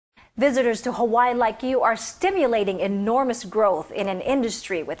Visitors to Hawaii like you are stimulating enormous growth in an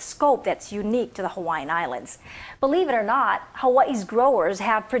industry with scope that's unique to the Hawaiian Islands. Believe it or not, Hawaii's growers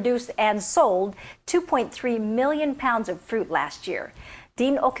have produced and sold 2.3 million pounds of fruit last year.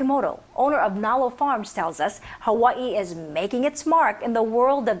 Dean Okimoto, owner of Nalo Farms, tells us Hawaii is making its mark in the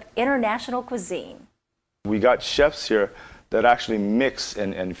world of international cuisine. We got chefs here that actually mix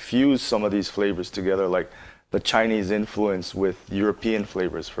and fuse some of these flavors together, like the Chinese influence with European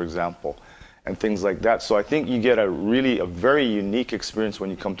flavors, for example, and things like that. So I think you get a very unique experience when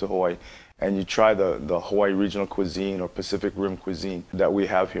you come to Hawaii and you try the Hawaii regional cuisine or Pacific Rim cuisine that we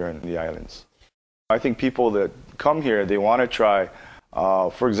have here in the islands. I think people that come here, they want to try,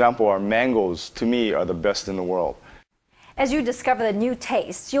 for example, our mangoes, to me, are the best in the world. As you discover the new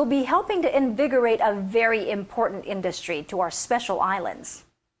tastes, you'll be helping to invigorate a very important industry to our special islands.